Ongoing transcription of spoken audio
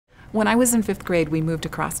When I was in 5th grade, we moved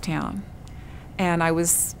across town. And I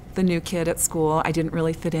was the new kid at school. I didn't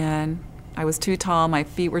really fit in. I was too tall, my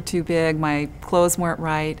feet were too big, my clothes weren't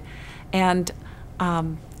right. And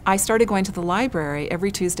I started going to the library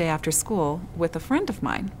every Tuesday after school with a friend of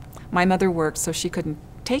mine. My mother worked, so she couldn't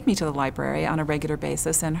take me to the library on a regular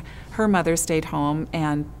basis, and her mother stayed home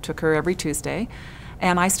and took her every Tuesday,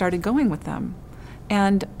 and I started going with them.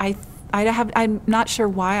 And I'm not sure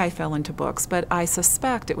why I fell into books, but I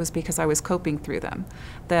suspect it was because I was coping through them,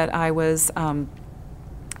 that I was,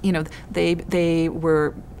 you know, they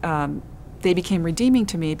became redeeming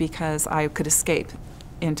to me because I could escape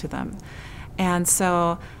into them. And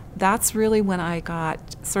so that's really when I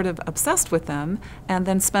got sort of obsessed with them, and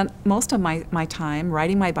then spent most of my time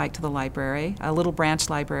riding my bike to the library, a little branch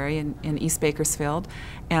library in East Bakersfield,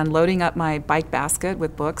 and loading up my bike basket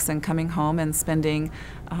with books and coming home and spending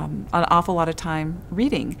an awful lot of time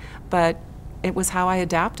reading. But it was how I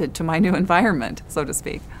adapted to my new environment, so to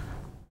speak.